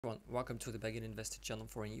Everyone, welcome to the Beginner Investor channel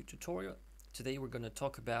for a new tutorial. Today we're going to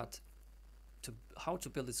talk about how to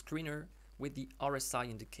build a screener with the RSI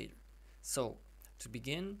indicator. So to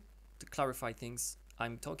begin, to clarify things,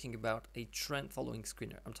 I'm talking about a trend following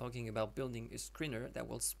screener. I'm talking about building a screener that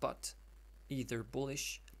will spot either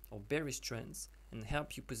bullish or bearish trends and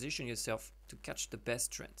help you position yourself to catch the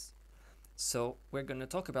best trends. So we're going to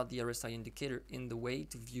talk about the RSI indicator in the way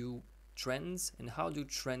to view trends and how do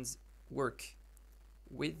trends work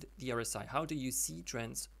with the RSI. How do you see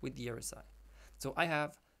trends with the RSI? So I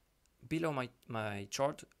have below my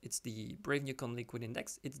chart, it's the Brave Newcomb Liquid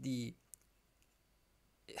Index. It's the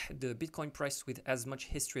Bitcoin price with as much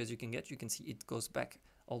history as you can get. You can see it goes back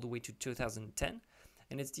all the way to 2010.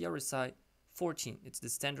 And it's the RSI 14. It's the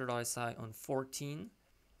standard RSI on 14.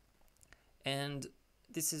 And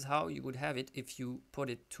this is how you would have it if you put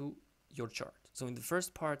it to your chart. So in the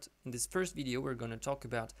first part, in this first video, we're going to talk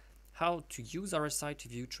about how to use RSI to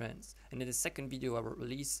view trends. And in the second video I will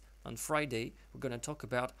release on Friday, we're going to talk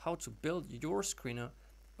about how to build your screener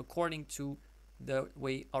according to the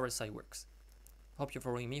way RSI works. Hope you're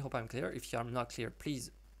following me, hope I'm clear. If I'm not clear,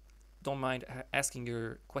 please don't mind asking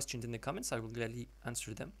your questions in the comments. I will gladly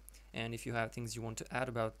answer them. And if you have things you want to add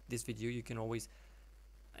about this video, you can always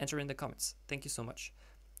enter in the comments. Thank you so much.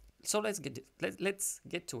 So let's get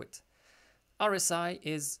to it. RSI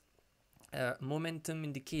is a momentum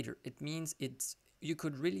indicator. It means you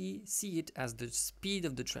could really see it as the speed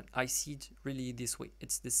of the trend. I see it really this way.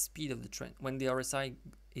 It's the speed of the trend. When the RSI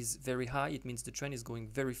is very high, it means the trend is going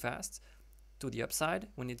very fast to the upside.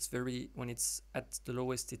 When it's at the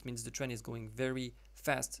lowest, it means the trend is going very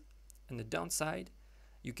fast on the downside.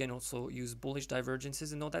 You can also use bullish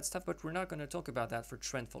divergences and all that stuff, but we're not going to talk about that for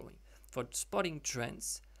trend following. For spotting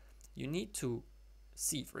trends, you need to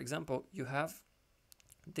see, for example, you have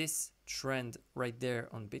this trend right there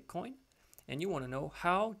on Bitcoin, and you want to know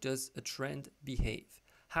how does a trend behave.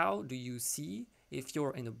 How do you see if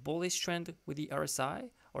you're in a bullish trend with the RSI,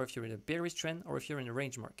 or if you're in a bearish trend, or if you're in a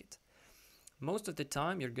range market? Most of the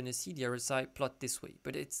time you're going to see the RSI plot this way,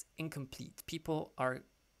 but it's incomplete. People are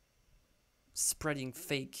spreading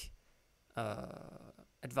fake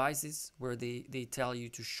advices where they tell you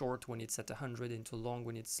to short when it's at 100 and to long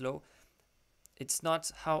when it's low. It's not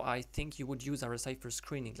how I think you would use RSI for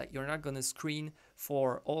screening. Like, you're not going to screen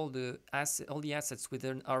for all the assets with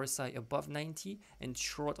an RSI above 90 and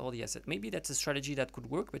short all the assets. Maybe that's a strategy that could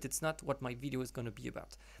work, but it's not what my video is going to be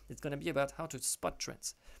about. It's going to be about how to spot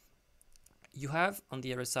trends. You have on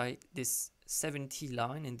the RSI this 70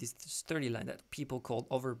 line and this 30 line that people call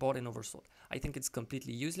overbought and oversold. I think it's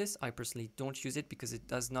completely useless. I personally don't use it because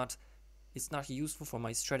it's not useful for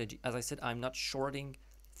my strategy. As I said, I'm not shorting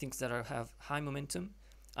things that have high momentum.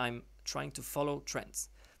 I'm trying to follow trends.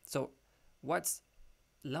 So what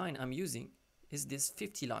line I'm using is this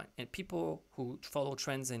 50 line. And people who follow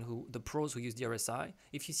trends and the pros who use the RSI,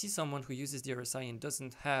 if you see someone who uses the RSI and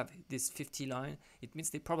doesn't have this 50 line, it means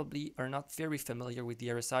they probably are not very familiar with the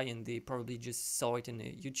RSI, and they probably just saw it in a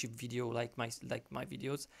YouTube video like my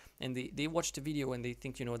videos, and they watch the video and they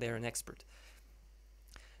think, you know, they're an expert.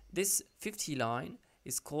 This 50 line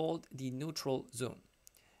is called the neutral zone.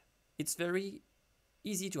 It's very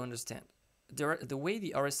easy to understand. The way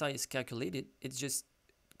the RSI is calculated, it just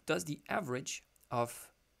does the average of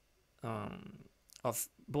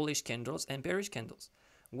bullish candles and bearish candles.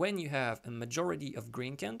 When you have a majority of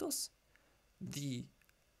green candles, the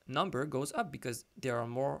number goes up because there are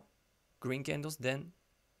more green candles than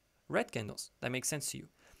red candles. That makes sense to you.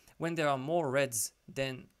 When there are more reds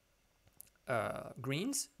than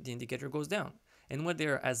greens, the indicator goes down. And when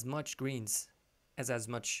there are as much greens as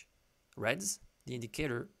much reds, the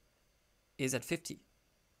indicator is at 50.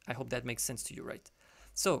 I hope that makes sense to you, right?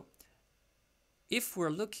 So if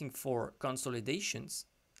we're looking for consolidations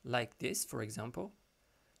like this, for example,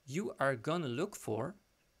 you are gonna look for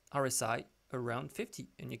RSI around 50,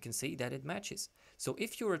 and you can say that it matches. So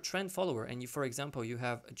if you're a trend follower and for example, you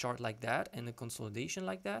have a chart like that and a consolidation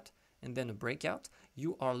like that, and then a breakout,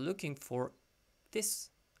 you are looking for this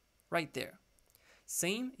right there.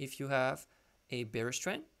 Same if you have a bearish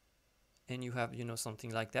trend and you have, you know,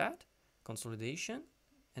 something like that, consolidation,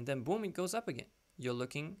 and then boom, it goes up again. You're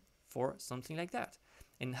looking for something like that.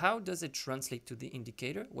 And how does it translate to the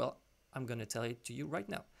indicator? Well, I'm going to tell it to you right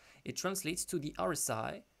now. It translates to the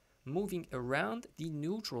RSI moving around the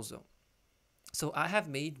neutral zone. So I have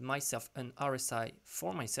made myself an RSI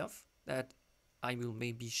for myself that I will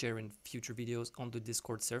maybe share in future videos on the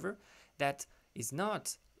Discord server, that is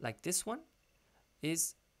not like this one,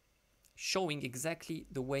 is showing exactly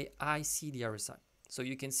the way I see the RSI. So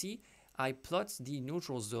you can see I plot the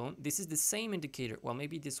neutral zone. This is the same indicator. Well,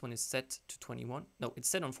 maybe this one is set to 21. No, it's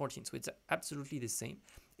set on 14, so it's absolutely the same,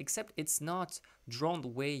 except it's not drawn the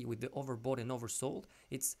way with the overbought and oversold.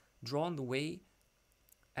 It's drawn the way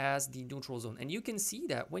as the neutral zone. And you can see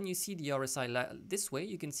that when you see the RSI this way,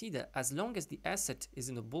 you can see that as long as the asset is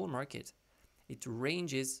in a bull market, it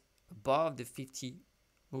ranges above the 50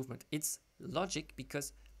 movement. It's logic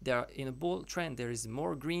because there are, in a bull trend, there is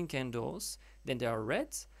more green candles than there are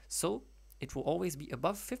reds, so it will always be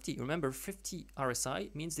above 50. Remember, 50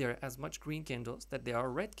 RSI means there are as much green candles that there are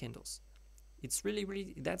red candles. It's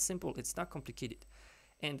really that simple. It's not complicated.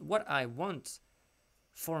 And what I want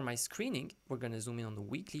for my screening, we're going to zoom in on the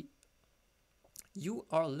weekly. You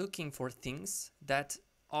are looking for things that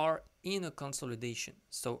are in a consolidation.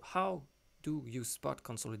 So how do you spot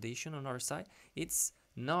consolidation on RSI? It's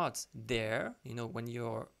not there, you know, when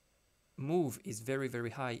your move is very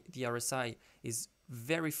high, the RSI is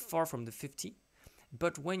very far from the 50.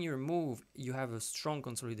 But when your move, you have a strong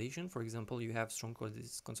consolidation. For example, you have strong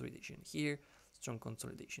consolidation here, strong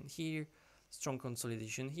consolidation here, strong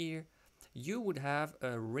consolidation here. You would have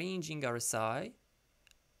a ranging RSI.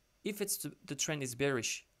 If it's the trend is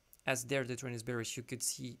bearish, as there the trend is bearish, you could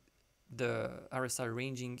see the RSI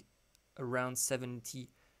ranging around 70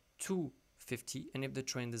 to 50, and if the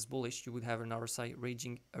trend is bullish, you would have an RSI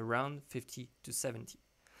ranging around 50 to 70.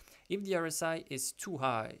 If the RSI is too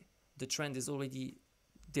high, the trend is already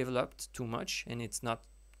developed too much and it's not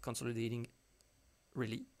consolidating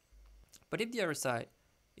really. But if the RSI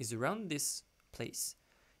is around this place,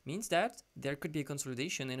 means that there could be a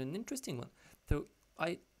consolidation and an interesting one. So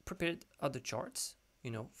I prepared other charts,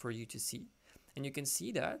 you know, for you to see, and you can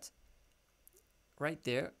see that right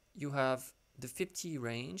there you have the 50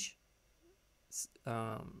 range,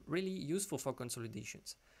 really useful for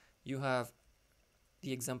consolidations. You have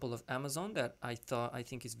the example of Amazon that I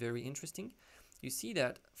think is very interesting. You see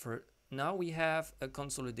that for now we have a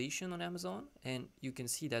consolidation on Amazon, and you can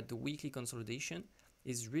see that the weekly consolidation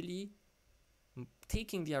is really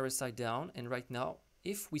taking the RSI down. And right now,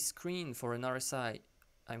 if we screen for an RSI,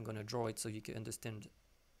 I'm gonna draw it so you can understand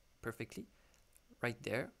perfectly. Right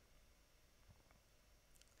there,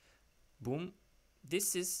 boom,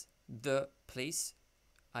 this is the place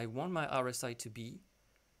I want my RSI to be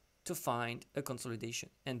to find a consolidation.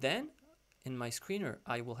 And then in my screener,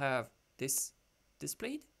 I will have this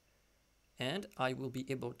displayed, and I will be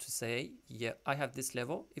able to say, yeah, I have this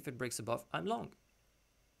level. If it breaks above, I'm long.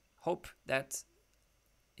 Hope that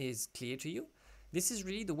is clear to you. This is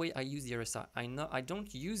really the way I use the RSI. I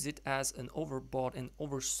don't use it as an overbought and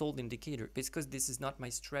oversold indicator because this is not my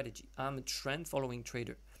strategy. I'm a trend following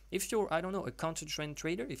trader. If you're, I don't know, a counter trend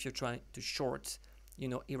trader, if you're trying to short, you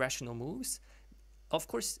know, irrational moves, of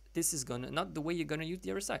course, this is not the way you're gonna use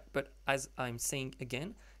the RSI. But as I'm saying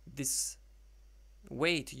again, this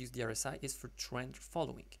way to use the RSI is for trend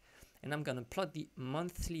following. And I'm gonna plot the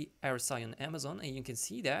monthly RSI on Amazon, and you can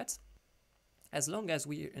see that as long as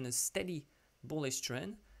we're in a steady bullish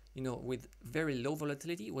trend, you know, with very low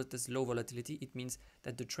volatility. What does low volatility? It means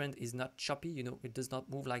that the trend is not choppy, you know, it does not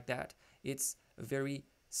move like that. It's a very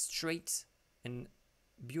straight and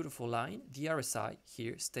beautiful line. The RSI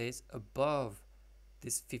here stays above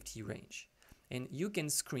this 50 range, and you can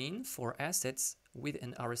screen for assets with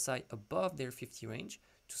an RSI above their 50 range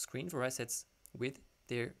to screen for assets with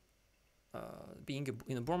their being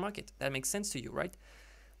in a bull market. That makes sense to you, right?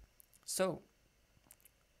 So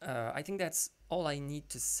I think that's all I need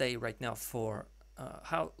to say right now for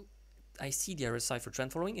how I see the RSI for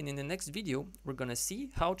trend following. And in the next video, we're gonna see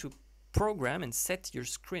how to program and set your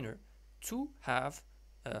screener to have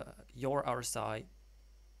your RSI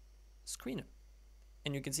screener.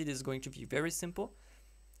 And you can see this is going to be very simple.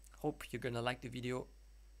 Hope you're gonna like the video.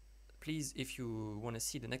 Please, if you want to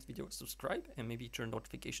see the next video, subscribe and maybe turn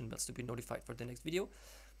notification bells to be notified for the next video.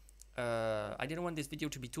 I didn't want this video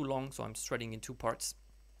to be too long, so I'm spreading in 2 parts.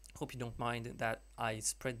 Hope you don't mind that I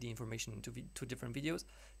spread the information into 2 different videos.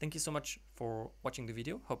 Thank you so much for watching the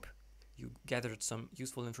video. Hope you gathered some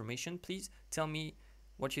useful information. Please tell me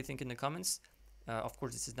what you think in the comments. Of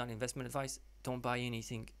course, this is not investment advice. Don't buy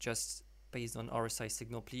anything just based on RSI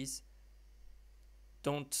signal, please.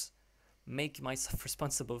 Don't make myself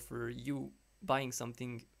responsible for you buying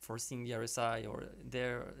something for seeing the RSI or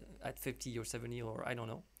there at 50 or 70 or I don't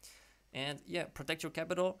know. And yeah, protect your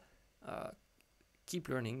capital, keep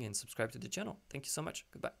learning and subscribe to the channel. Thank you so much.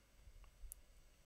 Goodbye.